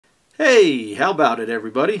Hey, how about it,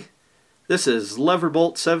 everybody? This is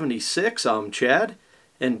Leverbolt 76. I'm Chad,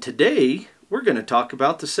 and today we're going to talk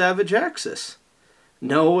about the Savage Axis.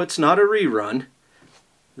 No, it's not a rerun.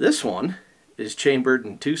 This one is chambered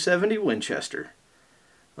in .270 Winchester.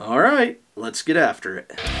 Alright, let's get after it.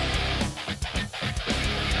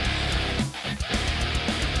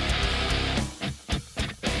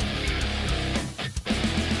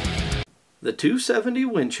 The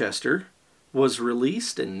 .270 Winchester was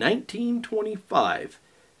released in 1925,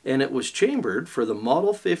 and it was chambered for the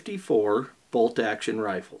Model 54 bolt-action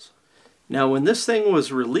rifles. Now, when this thing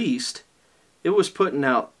was released, it was putting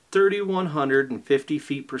out 3,150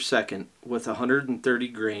 feet per second with 130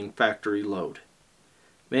 grain factory load.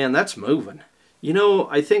 Man, that's moving. You know,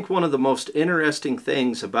 I think one of the most interesting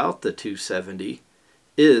things about the .270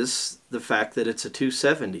 is the fact that it's a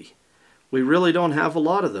 .270. We really don't have a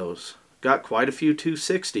lot of those. Got quite a few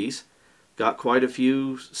 .260s. Got quite a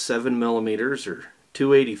few 7mm or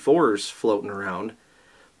 284s floating around,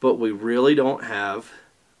 but we really don't have,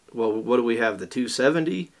 well, what do we have? The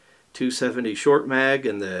 .270 short mag,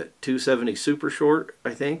 and the .270 super short,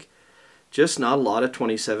 I think. Just not a lot of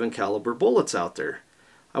 27 caliber bullets out there.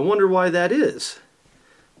 I wonder why that is.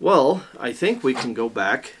 Well, I think we can go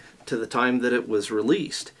back to the time that it was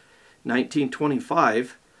released.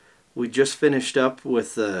 1925, we just finished up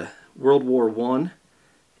with World War I.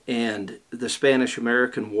 And the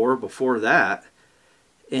Spanish-American War before that,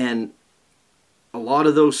 and a lot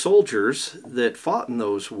of those soldiers that fought in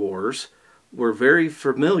those wars were very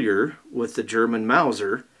familiar with the German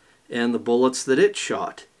Mauser and the bullets that it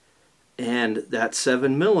shot, and that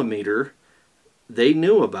 7mm they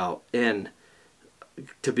knew about. And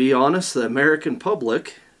to be honest, the American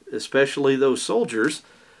public, especially those soldiers,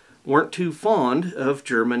 weren't too fond of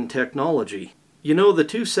German technology. You know, the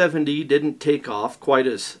 .270 didn't take off quite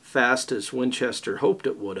as fast as Winchester hoped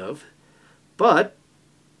it would have, but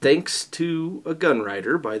thanks to a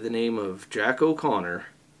gunwriter by the name of Jack O'Connor,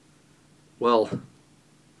 well,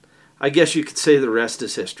 I guess you could say the rest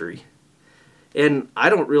is history. And I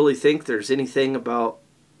don't really think there's anything about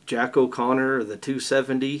Jack O'Connor or the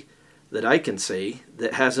 .270 that I can say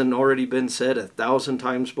that hasn't already been said 1,000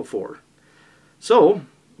 times before. So,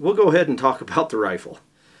 we'll go ahead and talk about the rifle.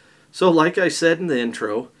 So like I said in the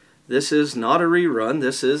intro, this is not a rerun.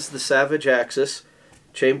 This is the Savage Axis,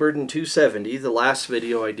 chambered in .270. The last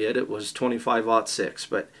video I did, it was 25-06,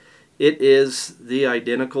 but it is the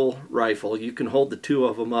identical rifle. You can hold the two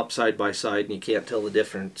of them up side by side and you can't tell the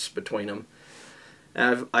difference between them.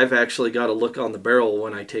 I've actually got to look on the barrel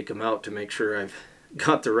when I take them out to make sure I've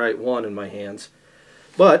got the right one in my hands.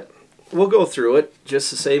 But we'll go through it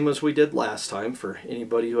just the same as we did last time for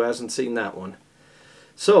anybody who hasn't seen that one.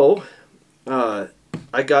 So, I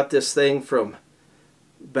got this thing from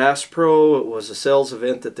Bass Pro. It was a sales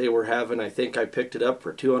event that they were having. I think I picked it up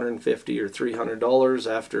for $250 or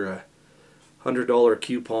 $300 after a $100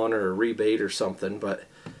 coupon or a rebate or something. But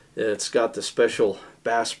it's got the special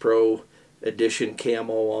Bass Pro edition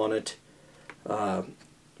camo on it.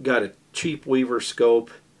 Got a cheap Weaver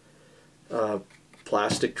scope,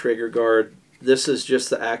 plastic trigger guard. This is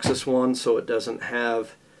just the Axis one, so it doesn't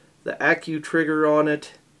have the Accu trigger on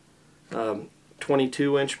it.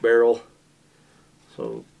 22-inch barrel,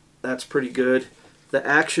 so that's pretty good. The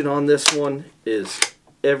action on this one is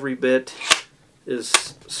every bit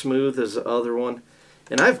as smooth as the other one,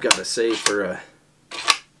 and I've got to say for a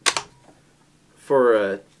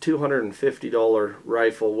 $250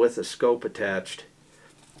 rifle with a scope attached,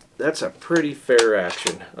 that's a pretty fair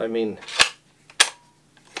action. I mean,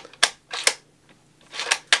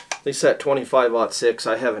 at least that 25-06,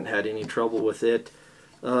 I haven't had any trouble with it.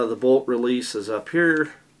 The bolt release is up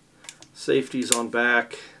here. Safety's on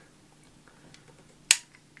back.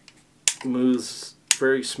 Moves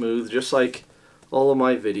very smooth, just like all of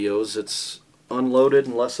my videos. It's unloaded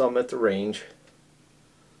unless I'm at the range.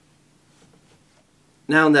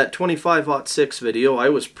 Now in that 25-06 video, I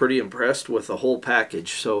was pretty impressed with the whole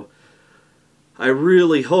package, so I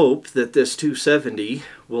really hope that this .270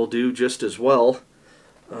 will do just as well.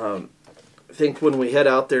 I think when we head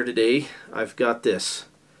out there today, I've got this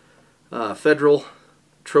Federal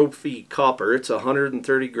Trophy Copper. It's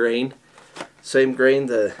 130 grain, same grain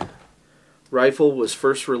the rifle was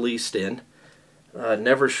first released in.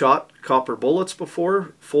 Never shot copper bullets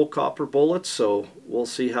before, full copper bullets, so we'll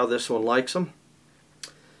see how this one likes them.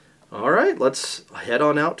 Alright, let's head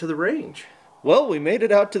on out to the range. Well, we made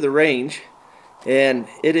it out to the range, and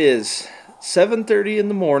it is 7:30 in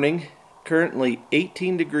the morning. Currently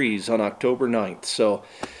 18 degrees on October 9th, so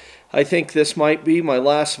I think this might be my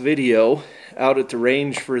last video out at the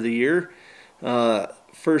range for the year.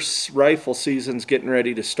 first rifle season's getting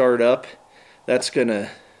ready to start up. That's going to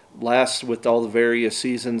last with all the various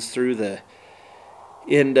seasons through the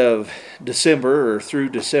end of December or through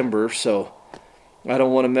December, so I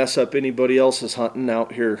don't want to mess up anybody else's hunting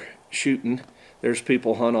out here shooting. There's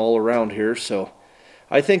people hunt all around here, so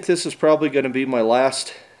I think this is probably going to be my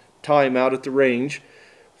last time out at the range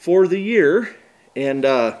for the year. And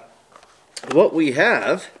what we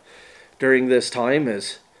have during this time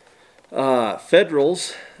is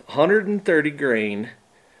Federal's 130 grain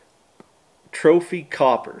trophy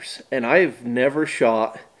coppers, and I've never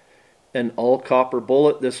shot an all copper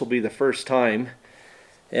bullet. This will be the first time,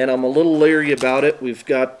 and I'm a little leery about it. We've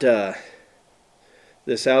got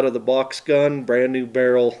this out of the box gun, brand new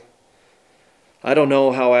barrel. I don't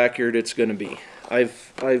know how accurate it's going to be.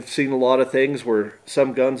 I've seen a lot of things where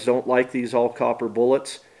some guns don't like these all copper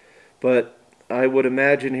bullets, but I would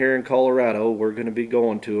imagine here in Colorado we're going to be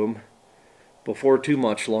going to them before too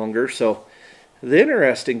much longer. So the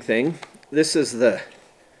interesting thing, this is the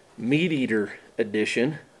Meat Eater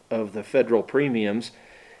edition of the Federal Premiums,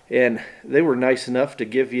 and they were nice enough to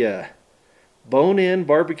give you a bone-in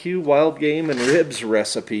barbecue wild game and ribs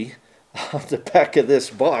recipe on the back of this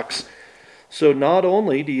box. So not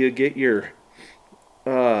only do you get your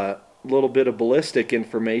little bit of ballistic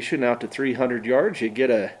information out to 300 yards, you get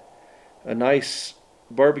a nice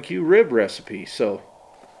barbecue rib recipe. So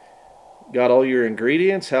got all your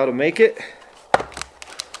ingredients, how to make it.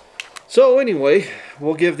 So anyway,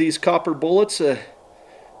 we'll give these copper bullets a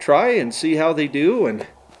try and see how they do. And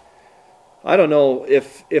I don't know,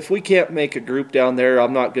 if we can't make a group down there,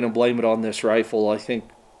 I'm not going to blame it on this rifle. I think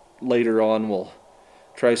later on we'll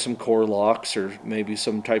try some core locks or maybe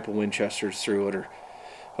some type of Winchesters through it, or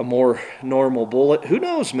a more normal bullet. Who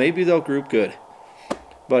knows, maybe they'll group good.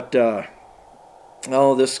 But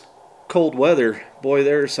oh, this cold weather, boy,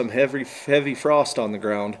 there's some heavy frost on the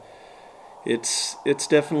ground. It's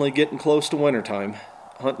definitely getting close to wintertime.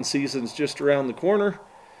 Hunting season's just around the corner,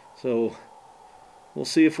 so we'll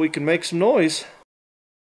see if we can make some noise.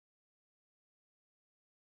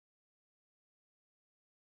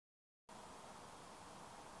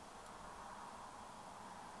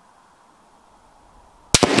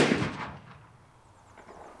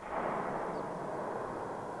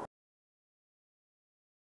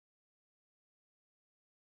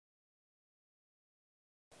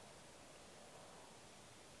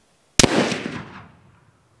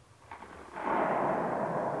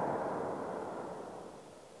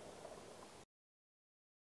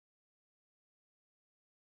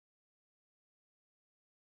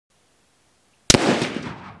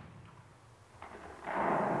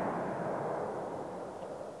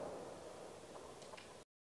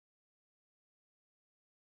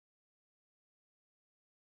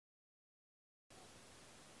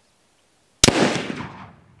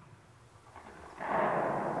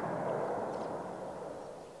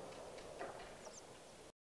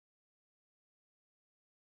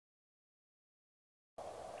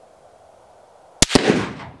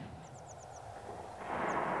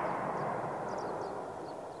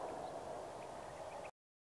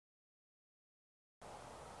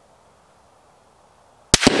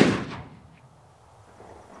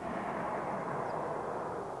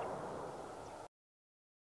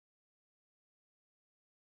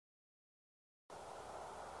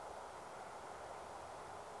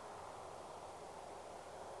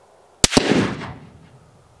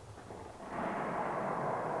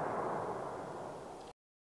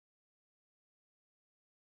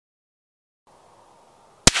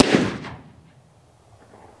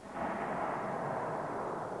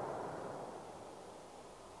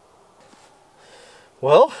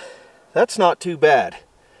 Well, that's not too bad.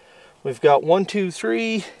 We've got 1, 2,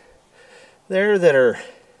 3 there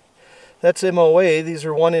that's MOA. These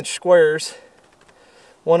are 1-inch squares.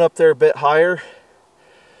 One up there a bit higher,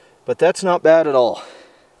 but that's not bad at all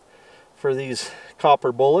for these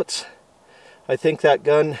copper bullets. I think that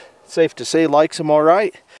gun, safe to say, likes them all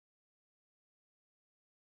right.